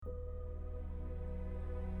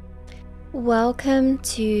Welcome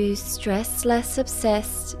to Stress Less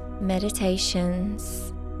Obsessed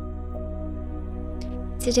Meditations.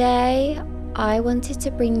 Today, I wanted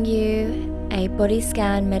to bring you a body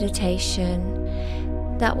scan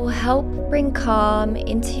meditation that will help bring calm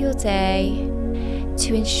into your day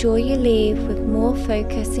to ensure you leave with more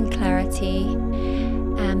focus and clarity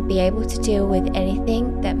and be able to deal with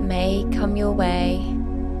anything that may come your way.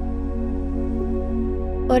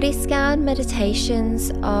 Body scan meditations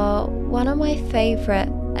are one of my favorite,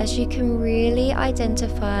 as you can really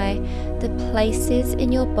identify the places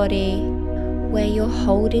in your body where you're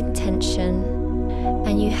holding tension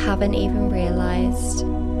and you haven't even realized.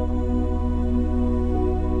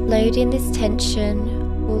 Loading this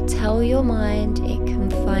tension will tell your mind it can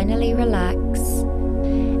finally relax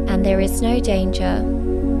and there is no danger,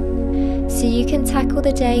 so you can tackle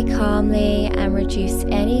the day calmly and reduce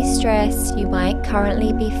any stress you might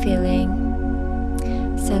currently be feeling.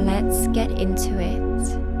 So let's get into it.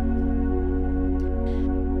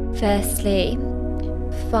 Firstly,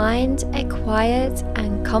 find a quiet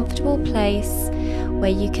and comfortable place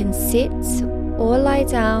where you can sit or lie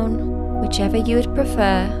down, whichever you would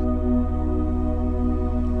prefer.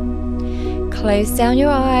 Close down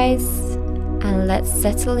your eyes and let's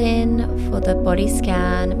settle in for the body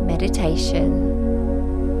scan meditation.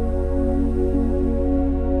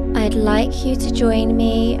 I'd like you to join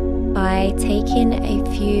me by taking a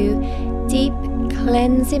few deep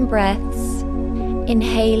cleansing breaths,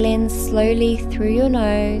 inhaling slowly through your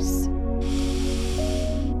nose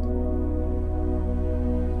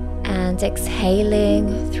and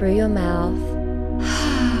exhaling through your mouth.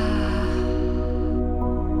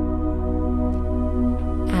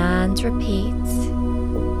 And repeat.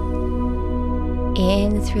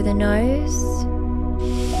 In through the nose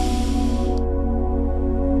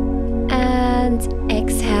and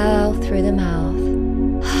exhale through the mouth.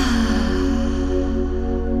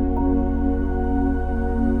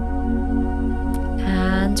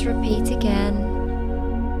 And repeat again.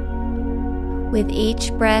 With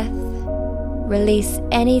each breath, release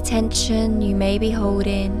any tension you may be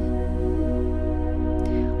holding.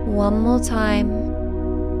 One more time.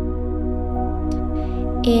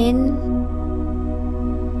 In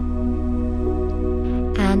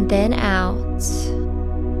and then out.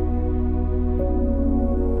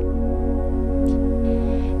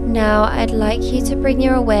 Now I'd like you to bring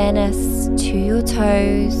your awareness to your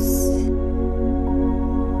toes.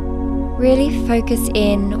 Really focus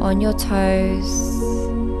in on your toes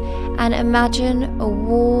and imagine a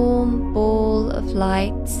warm ball of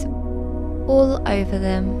light all over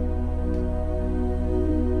them.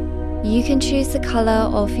 You can choose the color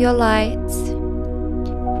of your light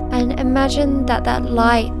and imagine that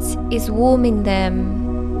light is warming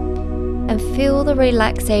them, and feel the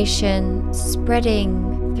relaxation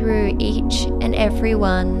spreading through each and every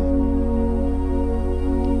one.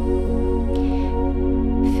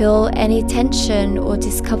 Feel any tension or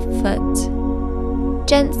discomfort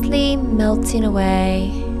gently melting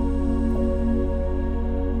away.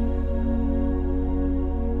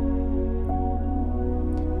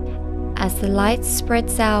 As the light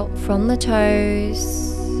spreads out from the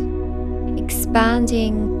toes,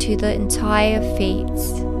 expanding to the entire feet,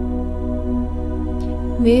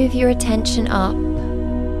 move your attention up.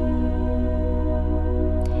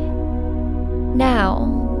 Now,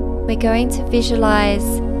 we're going to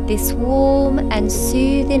visualize this warm and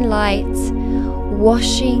soothing light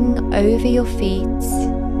washing over your feet,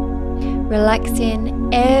 relaxing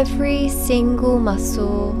every single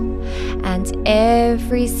muscle and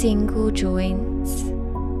every single joint.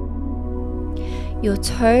 Your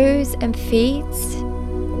toes and feet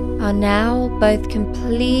are now both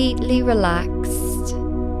completely relaxed.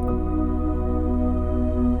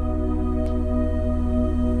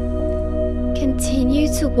 Continue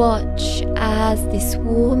to watch as this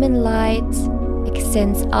warming light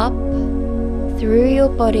extends up through your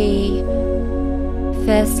body,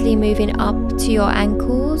 firstly moving up to your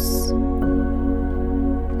ankles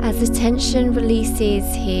as the tension releases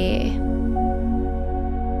here.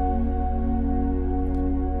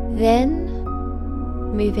 Then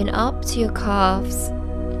moving up to your calves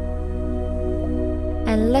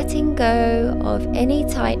and letting go of any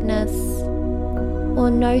tightness or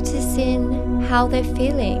noticing how they're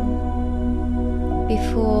feeling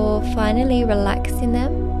before finally relaxing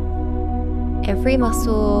them, every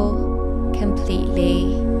muscle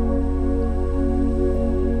completely.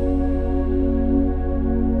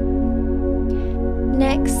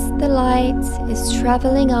 Next, the light is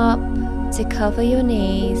traveling up to cover your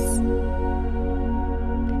knees.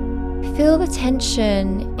 Feel the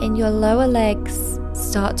tension in your lower legs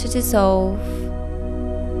start to dissolve,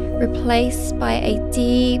 replaced by a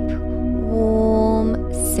deep,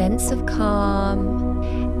 warm sense of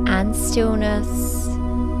calm and stillness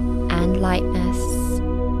and lightness.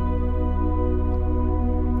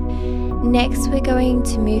 Next, we're going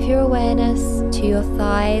to move your awareness to your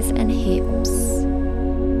thighs and hips,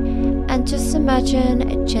 and just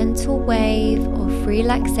imagine a gentle wave of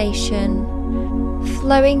relaxation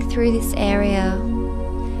flowing through this area,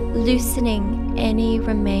 loosening any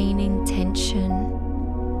remaining tension.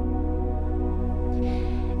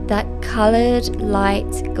 That colored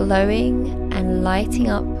light glowing and lighting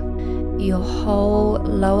up your whole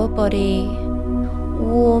lower body,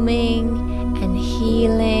 warming and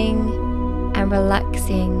healing and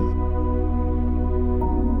relaxing.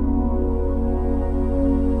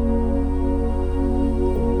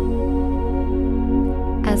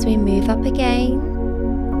 As we move up again,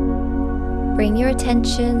 bring your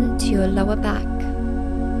attention to your lower back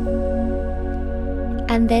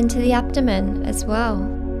and then to the abdomen as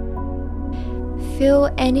well.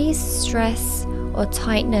 Feel any stress or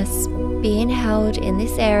tightness being held in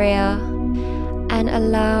this area and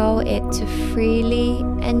allow it to freely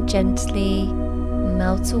and gently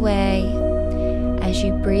melt away as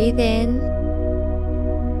you breathe in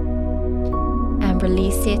and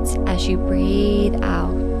release it as you breathe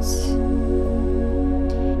out.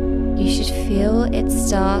 You should feel it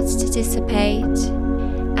start to dissipate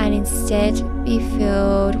and instead be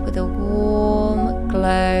filled with a warm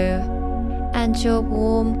glow and your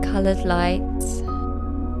warm colored light.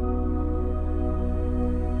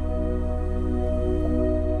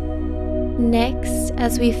 Next,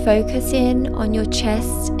 as we focus in on your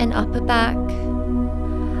chest and upper back,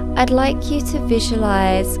 I'd like you to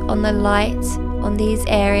visualize on the light on these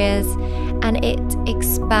areas and it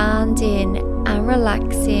expanding and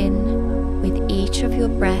relaxing with each of your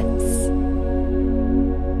breaths.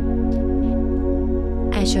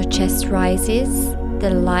 As your chest rises, the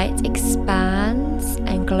light expands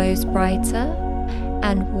and glows brighter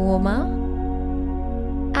and warmer.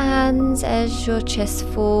 And as your chest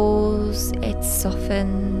falls, it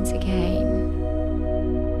softens again.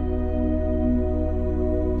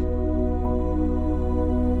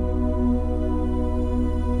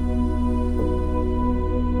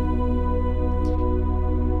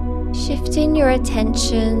 Shifting your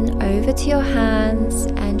attention over to your hands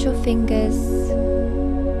and your fingers,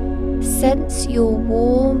 sense your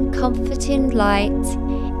warm, comforting light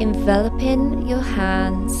enveloping your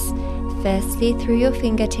hands, firstly through your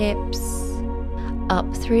fingertips,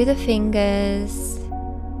 up through the fingers,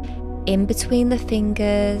 in between the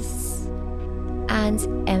fingers, and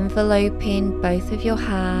enveloping both of your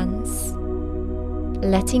hands,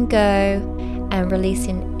 letting go and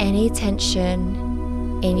releasing any tension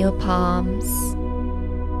in your palms.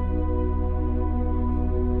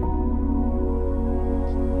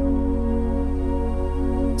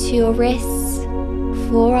 To your wrists,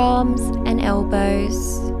 forearms and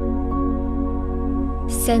elbows.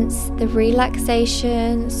 Sense the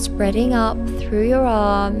relaxation spreading up through your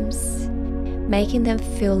arms, making them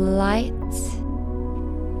feel light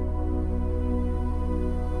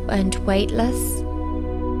and weightless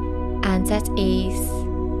and at ease.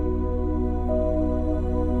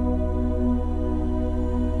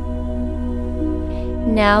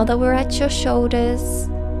 Now that we're at your shoulders,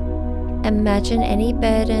 imagine any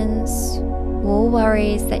burdens or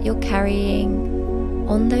worries that you're carrying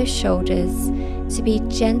on those shoulders to be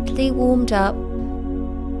gently warmed up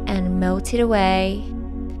and melted away,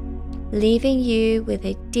 leaving you with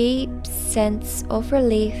a deep sense of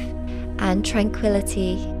relief and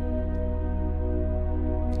tranquility.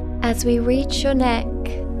 As we reach your neck,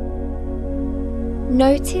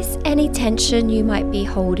 notice any tension you might be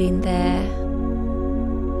holding there,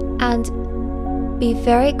 and be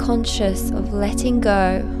very conscious of letting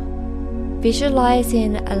go,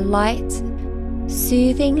 visualizing a light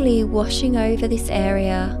soothingly washing over this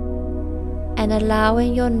area and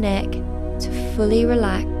allowing your neck to fully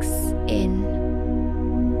relax in.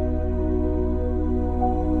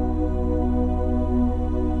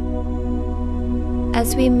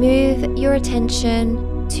 As we move your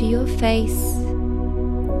attention to your face,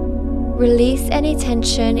 release any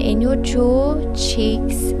tension in your jaw,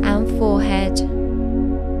 cheeks, and forehead.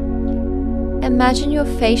 Imagine your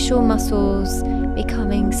facial muscles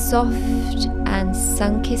becoming soft and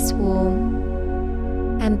sun-kissed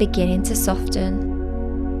warm and beginning to soften.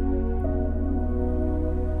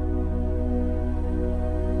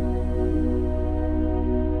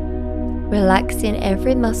 Relaxing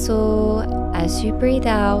every muscle as you breathe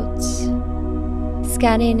out,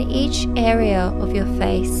 scanning each area of your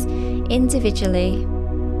face individually.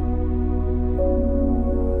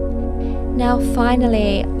 Now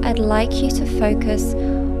finally, I'd like you to focus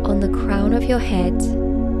on the crown of your head.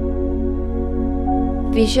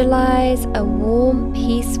 Visualize a warm,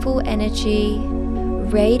 peaceful energy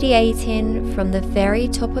radiating from the very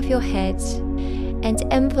top of your head and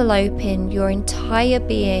enveloping your entire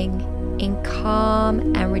being in calm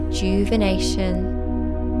and rejuvenation.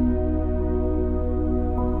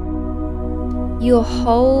 Your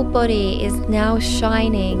whole body is now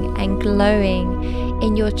shining and glowing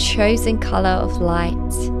in your chosen color of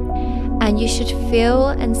light, and you should feel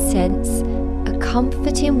and sense a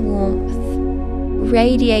comforting warmth,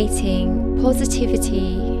 radiating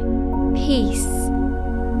positivity, peace,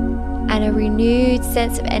 and a renewed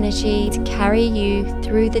sense of energy to carry you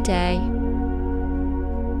through the day.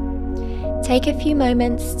 Take a few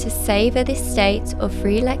moments to savor this state of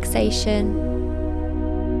relaxation.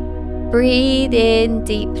 Breathe in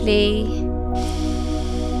deeply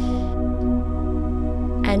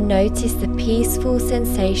and notice the peaceful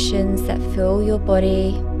sensations that fill your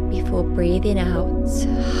body before breathing out.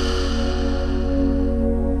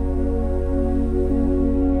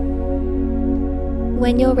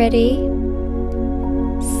 When you're ready,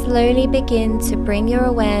 slowly begin to bring your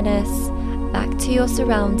awareness back to your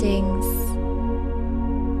surroundings.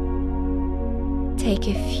 Take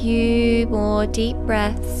a few more deep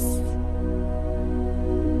breaths.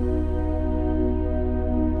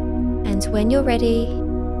 And when you're ready,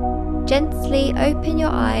 gently open your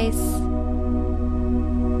eyes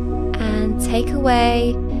and take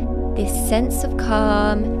away this sense of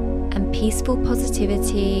calm and peaceful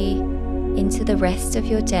positivity into the rest of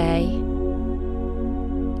your day.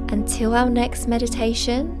 Until our next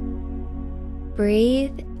meditation,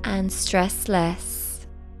 breathe and stress less.